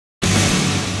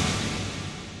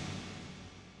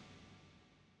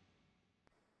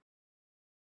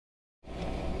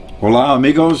Hola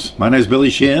amigos, my name is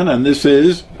Billy Sheehan and this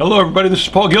is... Hello everybody, this is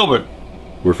Paul Gilbert.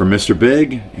 We're from Mr.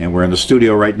 Big and we're in the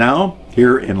studio right now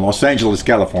here in Los Angeles,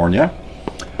 California,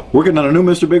 working on a new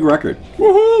Mr. Big record.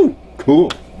 Woohoo! Cool.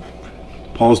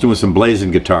 Paul's doing some blazing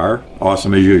guitar,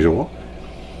 awesome as usual.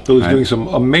 Billy's doing some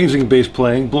amazing bass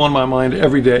playing, blowing my mind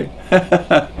every day.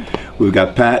 We've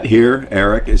got Pat here,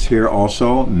 Eric is here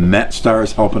also, Met Star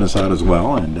is helping us out as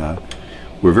well, and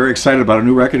we're very excited about a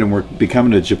new record, and we're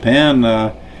coming to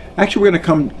Japan. Actually, we're going to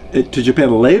come to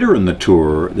Japan later in the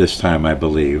tour this time, I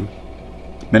believe.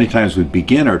 Many times we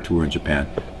begin our tour in Japan.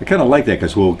 I kind of like that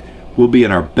because we'll be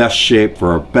in our best shape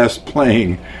for our best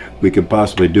playing we could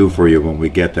possibly do for you when we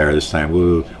get there this time.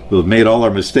 We'll have made all our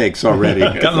mistakes already.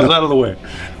 Gotten those out of the way.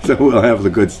 So we'll have the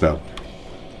good stuff.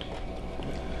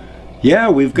 Yeah,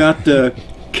 we've got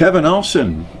Kevin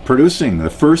Elson producing the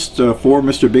first 4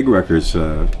 Mr. Big records.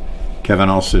 Kevin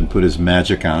Elson put his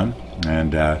magic on,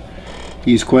 and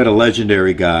he's quite a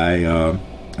legendary guy,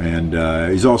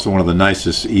 and he's also one of the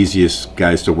nicest, easiest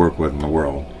guys to work with in the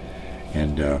world.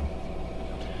 And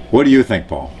what do you think,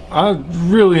 Paul? I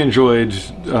really enjoyed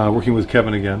working with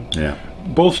Kevin again. Yeah.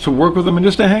 Both to work with him and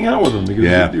just to hang out with him,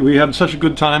 because we had such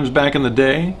good times back in the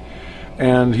day.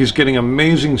 And he's getting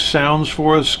amazing sounds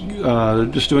for us,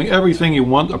 just doing everything you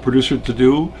want a producer to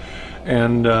do.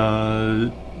 And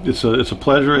it's a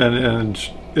pleasure, and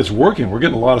it's working. We're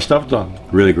getting a lot of stuff done.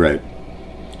 Really great.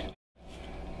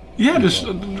 Yeah, just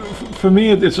for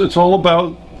me, it's all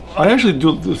about. I actually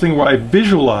do the thing where I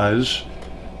visualize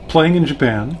playing in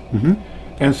Japan,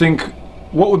 and think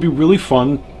what would be really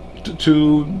fun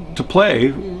to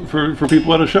play for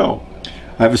people at a show.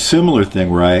 I have a similar thing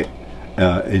where I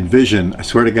envision, I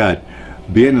swear to God,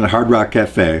 being in a Hard Rock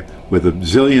Cafe with a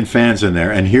zillion fans in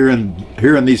there and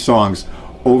hearing these songs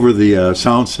over the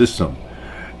sound system.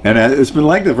 And it's been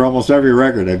like that for almost every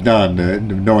record I've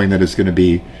done, knowing that it's going to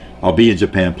be, I'll be in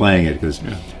Japan playing it, because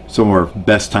some of our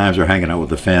best times are hanging out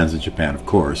with the fans in Japan, of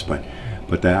course. But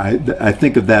I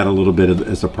think of that a little bit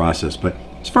as a process. But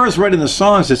as far as writing the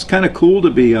songs, it's kind of cool to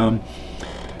be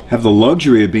have the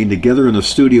luxury of being together in the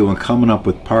studio and coming up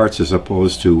with parts, as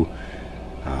opposed to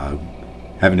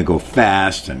having to go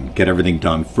fast and get everything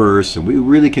done first. And we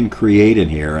really can create in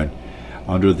here, and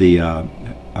under the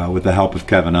with the help of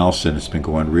Kevin Elson, it's been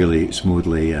going really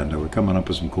smoothly, and we're coming up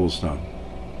with some cool stuff.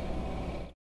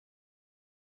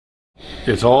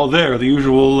 It's all there, the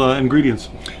usual ingredients.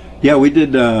 Yeah, we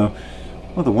did the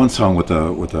one song with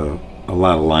a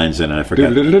lot of lines in it. I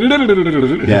forgot.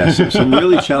 Yeah, some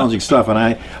really challenging stuff.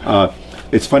 And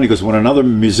it's funny because when another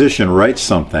musician writes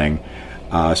something,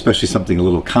 especially something a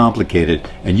little complicated,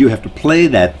 and you have to play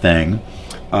that thing,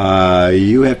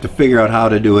 you have to figure out how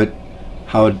to do it,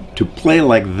 how to play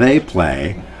like they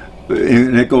play.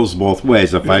 And it goes both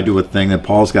ways. If I do a thing, then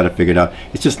Paul's got to figure it out.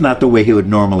 It's just not the way he would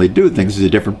normally do things. He's a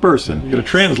different person. You got to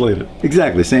translate it.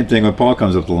 Exactly. Same thing when Paul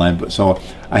comes up the line. But so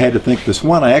I had to think this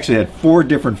one. I actually had 4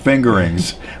 different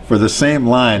fingerings for the same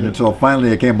line until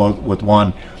finally I came up with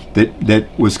one that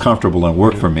was comfortable and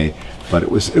worked for me. But it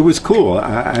was cool.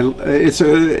 It's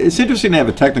interesting to have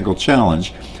a technical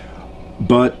challenge,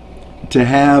 but to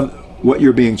have what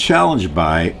you're being challenged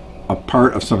by a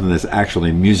part of something that's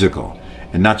actually musical,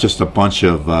 and not just a bunch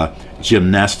of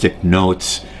gymnastic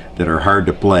notes that are hard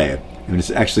to play. I mean, it's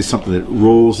actually something that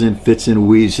rolls in, fits in,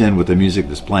 weaves in with the music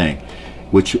that's playing,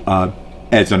 which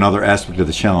adds another aspect of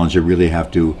the challenge. You really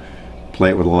have to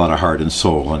play it with a lot of heart and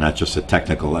soul, and not just a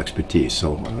technical expertise.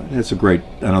 So that's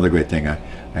another great thing I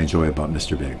enjoy about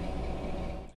Mr. Big.